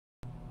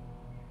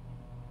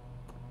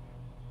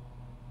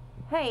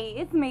Hey,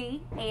 it's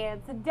me,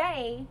 and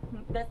today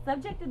the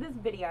subject of this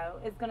video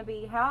is going to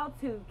be how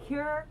to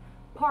cure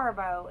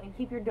parvo and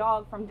keep your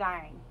dog from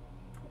dying.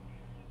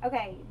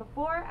 Okay,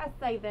 before I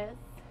say this,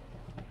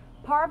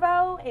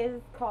 parvo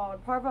is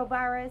called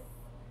parvovirus.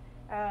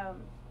 A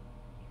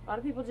lot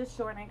of people just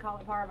shorten it and call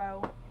it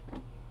parvo.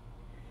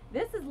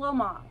 This is Lil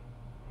Mom.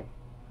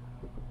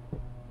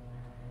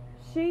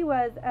 She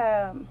was,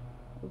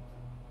 oops,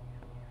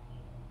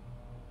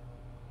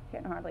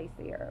 can't hardly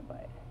see her,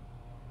 but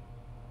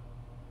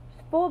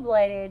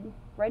full-blooded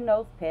Red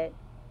Nose Pit.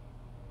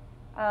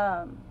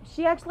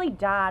 She actually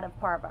died of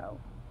parvo.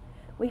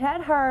 We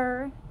had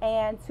her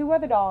and two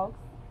other dogs.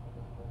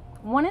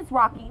 One is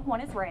Rocky,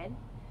 one is Red,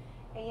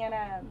 and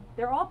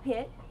they're all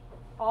pit.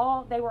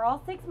 They were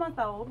all 6 months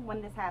old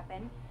when this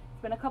happened.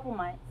 It's been a couple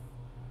months.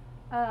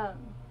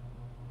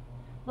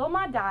 Lil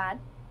Ma died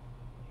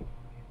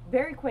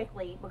very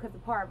quickly because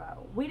of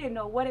parvo. We didn't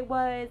know what it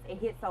was. It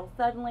hit so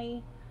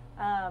suddenly.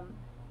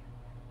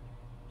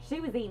 She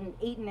was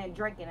eating and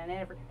drinking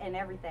and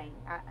everything,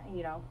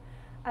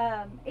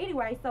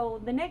 Anyway,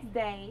 so the next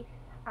day,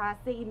 I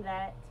seen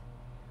that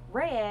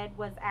Red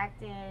was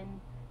acting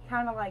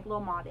kind of like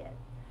Lil Ma did.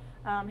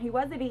 He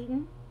wasn't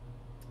eating.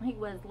 He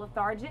was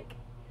lethargic.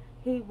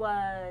 He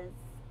was,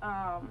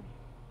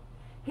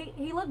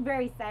 he looked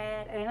very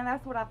sad, and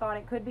that's what I thought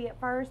it could be at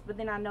first, but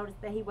then I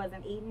noticed that he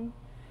wasn't eating,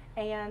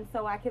 and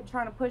so I kept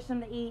trying to push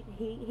him to eat.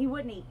 He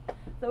wouldn't eat.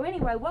 So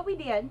anyway, what we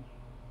did,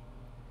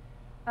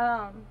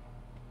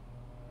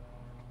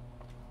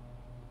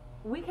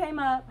 we came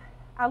up,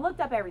 I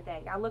looked up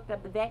everything. I looked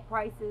up the vet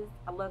prices.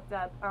 I looked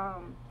up,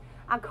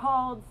 I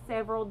called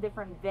several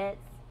different vets.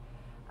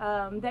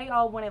 They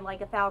all wanted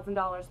like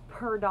 $1,000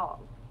 per dog.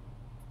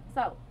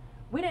 So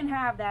we didn't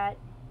have that.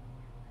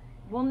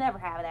 We'll never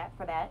have that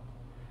for that.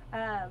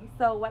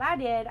 So what I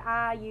did,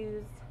 I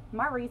used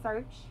my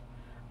research,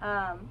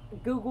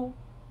 Google,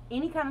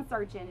 any kind of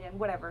search engine,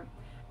 whatever.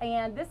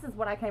 And this is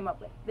what I came up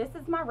with. This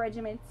is my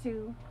regimen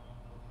to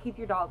keep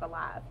your dog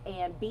alive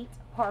and beat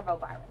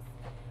parvovirus.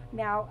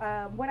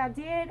 Now, what I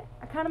did,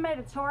 I kind of made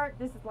a chart.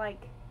 This is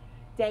like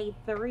day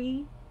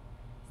 3.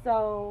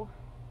 So,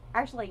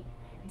 actually,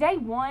 day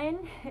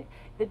 1,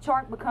 the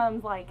chart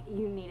becomes like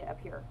you need it up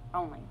here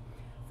only.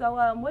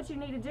 So, what you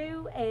need to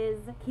do is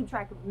keep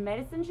track of the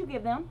medicines you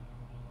give them,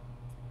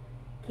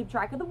 keep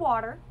track of the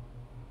water,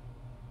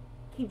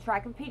 keep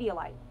track of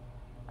Pedialyte.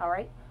 All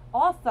right.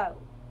 Also,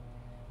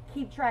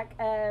 keep track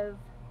of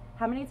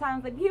how many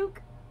times they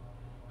puke,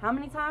 how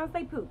many times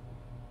they poop.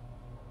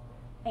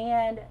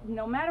 And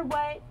no matter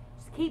what,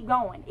 just keep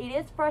going. It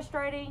is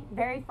frustrating,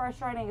 very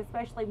frustrating,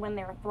 especially when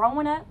they're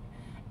throwing up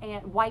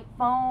and white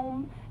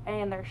foam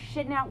and they're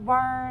shitting out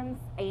worms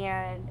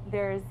and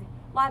there's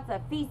lots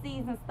of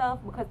feces and stuff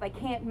because they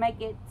can't make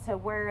it to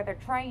where they're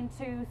trained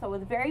to. So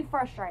it's very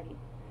frustrating.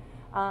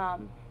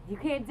 You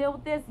can't deal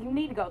with this, you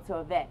need to go to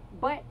a vet.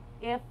 But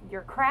if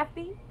you're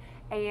crafty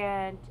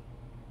and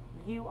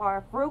you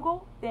are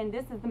frugal, then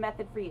this is the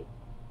method for you.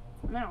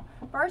 Now,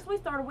 first we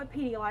started with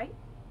Pedialyte.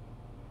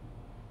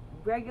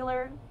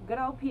 Regular, good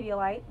old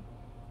Pedialyte,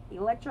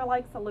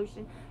 electrolyte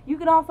solution. You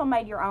can also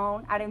make your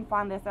own. I didn't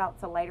find this out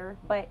till later,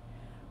 but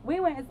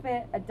we went and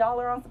spent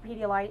 $1 on some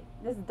Pedialyte.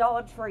 This is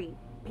Dollar Tree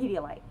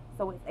Pedialyte,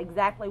 so it's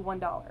exactly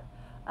 $1.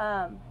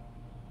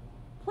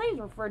 Please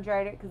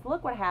refrigerate it, because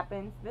look what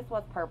happens. This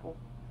was purple,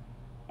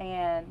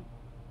 and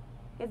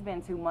it's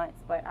been 2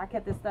 months, but I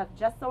kept this stuff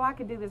just so I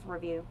could do this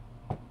review.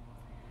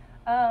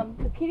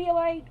 The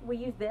Pedialyte, we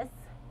use this,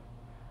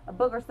 a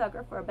booger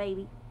sucker for a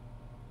baby.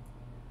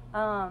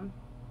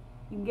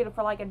 You can get it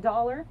for like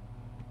 $1.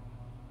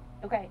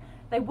 Okay,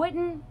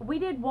 we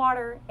did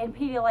water and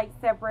Pedialyte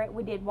separate.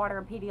 We did water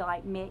and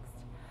Pedialyte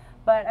mixed,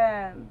 but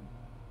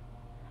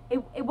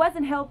it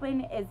wasn't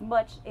helping as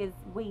much as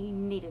we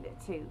needed it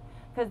to,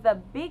 because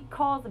the big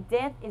cause of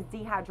death is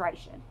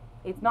dehydration.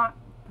 It's not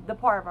the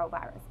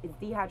parvovirus, it's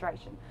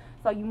dehydration.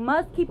 So you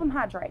must keep them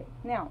hydrated.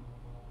 Now,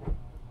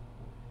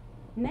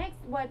 next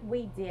what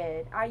we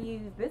did, I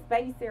used this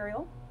baby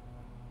cereal,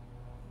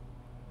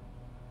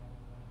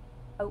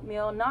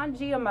 oatmeal,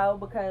 non-GMO,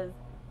 because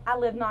I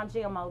live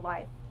non-GMO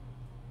life,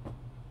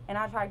 and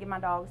I try to get my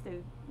dogs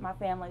to, my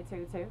family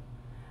too.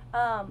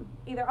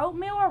 Either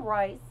oatmeal or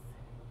rice.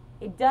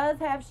 It does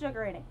have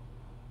sugar in it.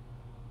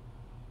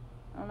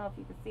 I don't know if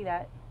you can see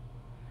that,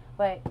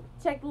 but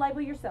check the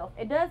label yourself.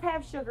 It does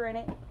have sugar in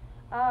it,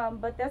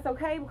 but that's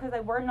okay because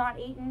they were not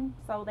eating,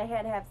 so they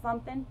had to have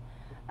something.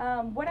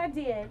 What I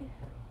did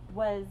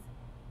was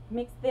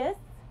mix this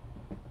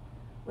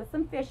with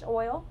some fish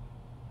oil.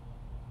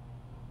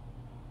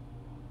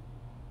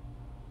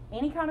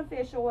 Any kind of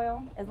fish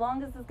oil, as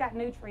long as it's got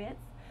nutrients.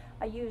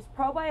 I use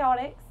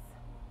probiotics.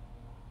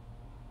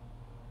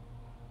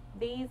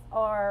 These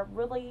are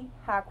really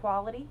high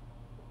quality,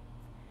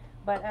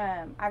 but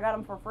I got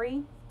them for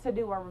free to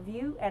do a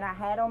review, and I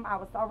had them. I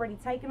was already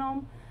taking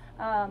them.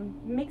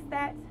 Mix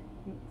that,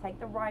 take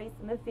the rice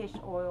and the fish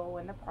oil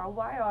and the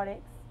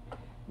probiotics,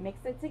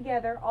 mix it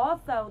together.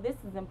 Also, this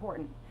is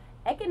important,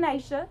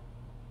 Echinecea.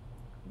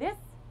 This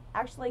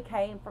actually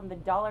came from the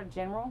Dollar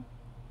General.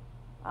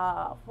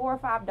 $4 or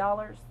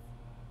 $5.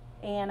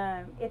 And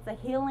it's a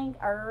healing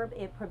herb.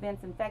 It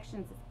prevents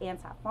infections.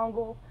 It's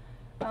antifungal.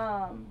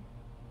 And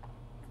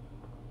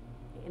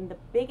the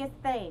biggest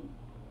thing,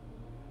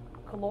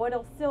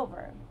 colloidal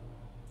silver.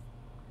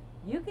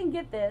 You can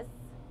get this.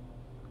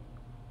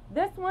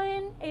 This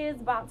one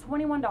is about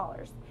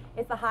 $21.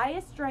 It's the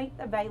highest strength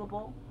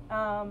available.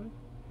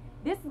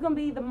 This is going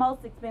to be the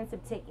most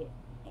expensive ticket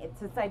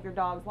to save your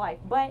dog's life.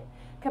 But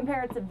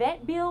compared to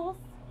vet bills,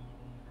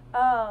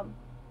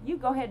 you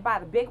go ahead and buy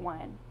the big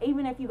one.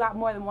 Even if you got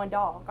more than one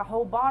dog, a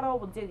whole bottle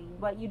will do you.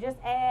 But you just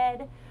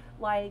add,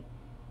 like,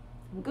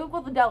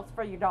 Google the dose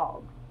for your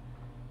dog.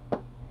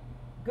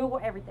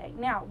 Google everything.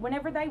 Now,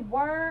 whenever they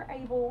were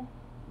able,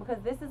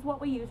 because this is what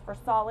we use for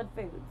solid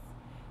foods.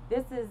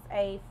 This is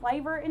a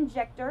flavor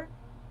injector.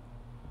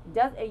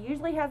 It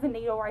usually has a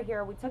needle right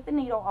here. We took the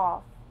needle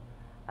off.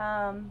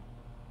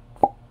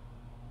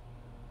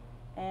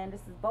 And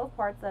this is both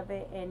parts of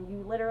it. And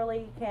you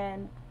literally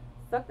can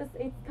suck this.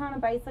 It's kind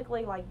of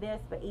basically like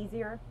this, but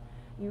easier.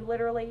 You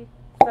literally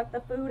suck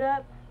the food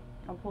up.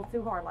 Don't pull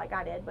too hard like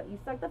I did, but you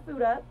suck the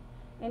food up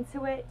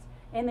into it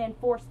and then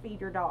force feed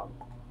your dog.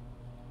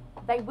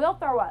 They will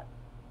throw up.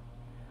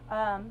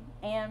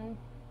 And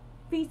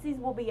feces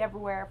will be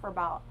everywhere for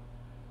about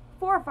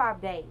 4 or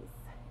 5 days.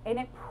 And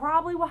it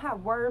probably will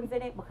have worms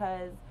in it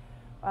because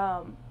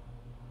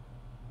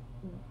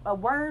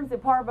worms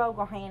and parvo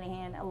go hand in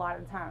hand a lot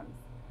of times.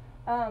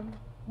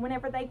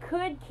 Whenever they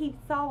could keep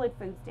solid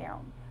foods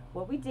down,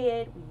 what we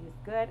did, we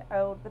used good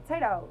old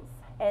potatoes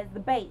as the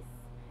base.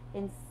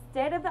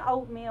 Instead of the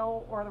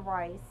oatmeal or the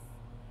rice,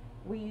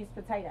 we used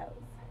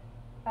potatoes.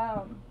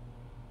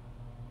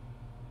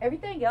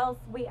 Everything else,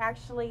 we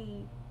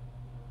actually,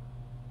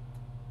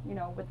 you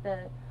know, with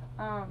the,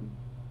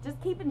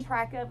 just keeping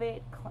track of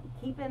it,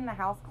 keeping the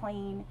house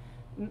clean,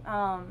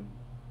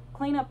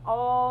 clean up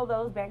all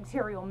those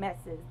bacterial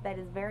messes. That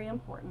is very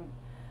important.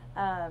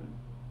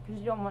 Because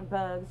you don't want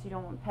bugs, you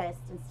don't want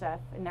pests and stuff,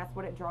 and that's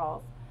what it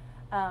draws.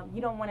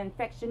 You don't want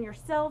infection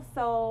yourself,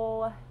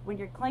 so when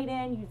you're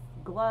cleaning, use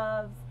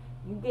gloves.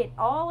 You get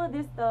all of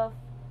this stuff.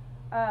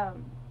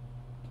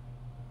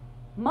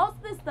 Most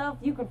of this stuff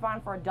you can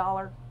find for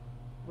 $1,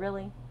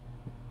 really.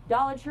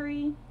 Dollar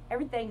Tree,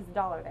 everything's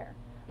 $1 there.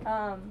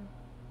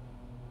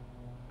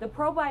 The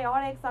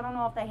probiotics, I don't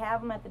know if they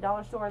have them at the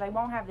dollar store. They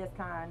won't have this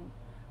kind.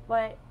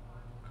 But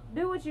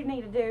do what you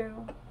need to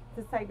do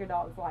to save your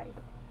dog's life.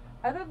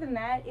 Other than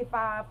that, if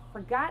I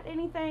forgot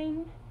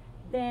anything,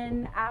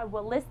 then I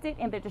will list it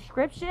in the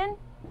description.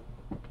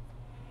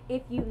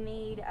 If you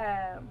need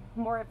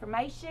more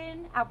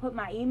information, I'll put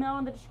my email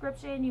in the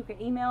description. You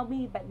can email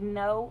me, but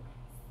no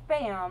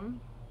spam.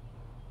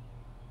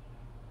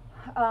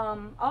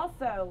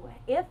 Also,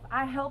 if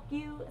I help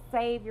you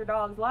save your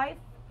dog's life,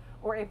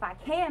 or if I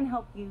can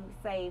help you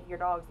save your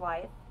dog's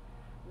life,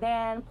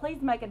 then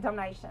please make a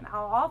donation.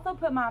 I'll also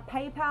put my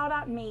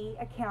paypal.me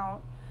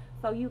account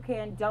so you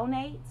can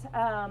donate.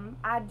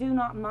 I do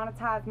not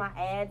monetize my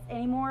ads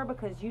anymore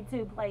because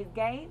YouTube plays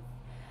games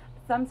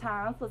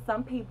sometimes with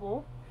some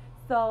people.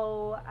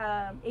 So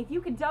if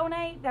you could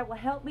donate, that will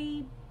help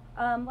me.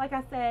 Like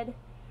I said,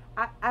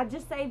 I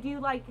just saved you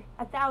like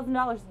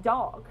 $1,000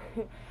 dog,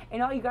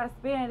 and all you got to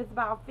spend is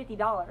about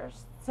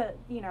 $50 to,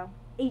 you know,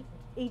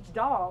 each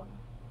dog.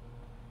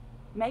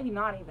 Maybe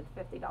not even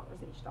 $50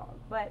 each dog.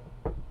 But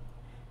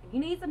if you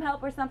need some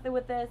help or something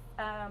with this,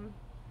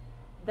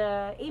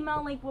 the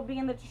email link will be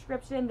in the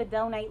description. The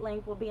donate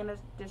link will be in the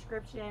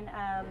description.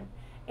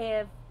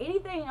 If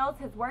anything else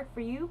has worked for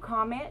you,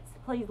 comment.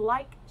 Please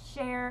like,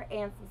 share,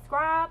 and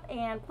subscribe.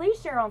 And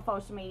please share on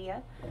social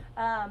media.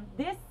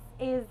 This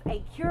is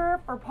a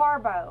cure for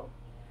parvo.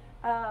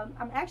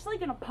 I'm actually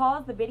going to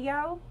pause the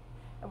video,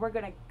 and we're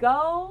going to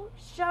go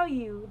show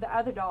you the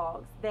other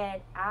dogs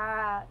that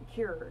I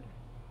cured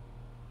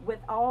with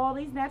all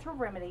these natural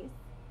remedies.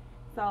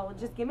 So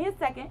just give me a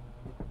second,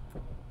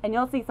 and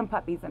you'll see some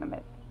puppies in a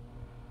minute.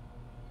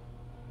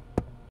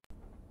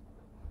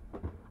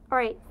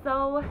 Alright,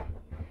 so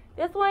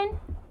this one,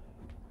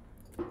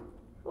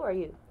 who are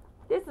you?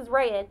 This is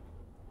Red.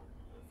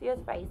 See his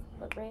face?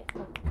 Look, Red.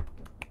 Look,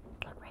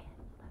 Red.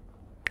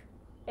 Look.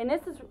 And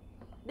this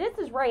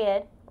is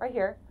Red right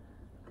here.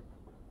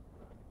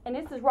 And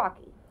this is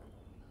Rocky.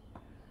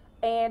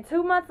 And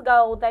 2 months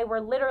ago, they were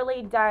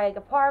literally dying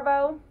of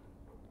parvo.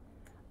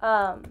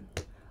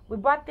 We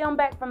brought them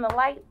back from the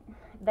light.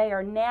 They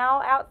are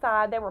now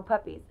outside. They were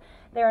puppies.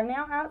 They are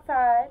now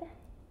outside.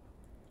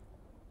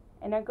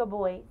 And they're good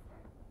boys.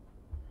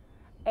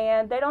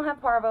 And they don't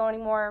have parvo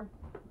anymore.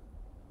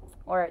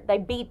 Or they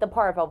beat the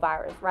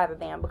parvovirus rather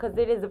than, because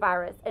it is a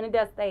virus. And it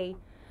does stay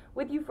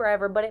with you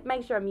forever, but it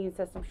makes your immune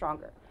system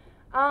stronger.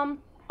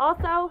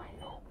 Also,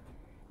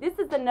 this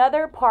is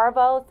another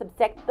parvo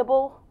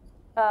susceptible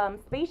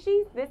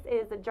species. This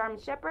is a German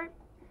Shepherd.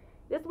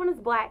 This one is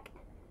black.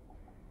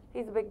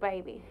 He's a big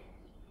baby.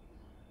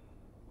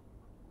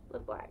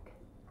 Look black.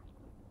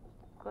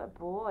 Good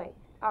boy.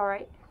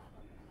 Alright.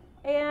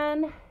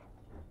 And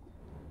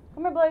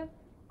come here, Blue.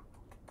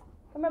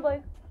 Come here,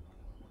 Blue.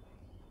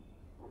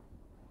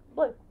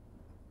 Blue.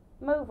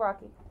 Move,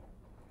 Rocky.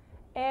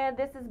 And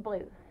this is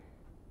blue.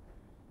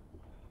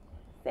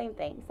 Same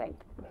thing, same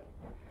thing.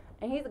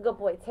 And he's a good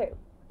boy too.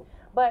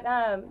 But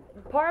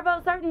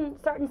parvo,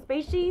 certain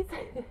species,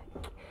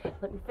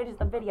 let me finish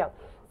the video.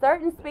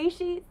 Certain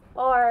species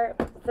are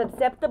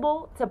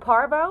susceptible to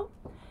parvo.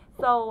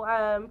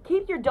 So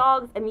keep your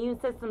dog's immune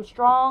system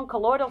strong.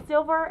 Colloidal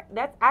silver,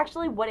 that's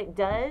actually what it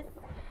does.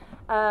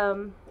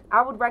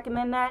 I would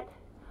recommend that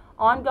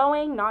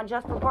ongoing, not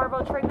just for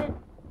parvo treatment.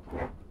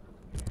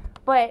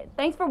 But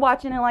thanks for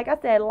watching, and like I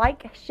said,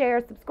 like,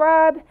 share,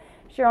 subscribe,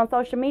 share on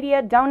social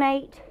media,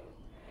 donate,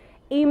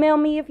 email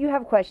me if you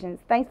have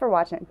questions. Thanks for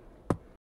watching.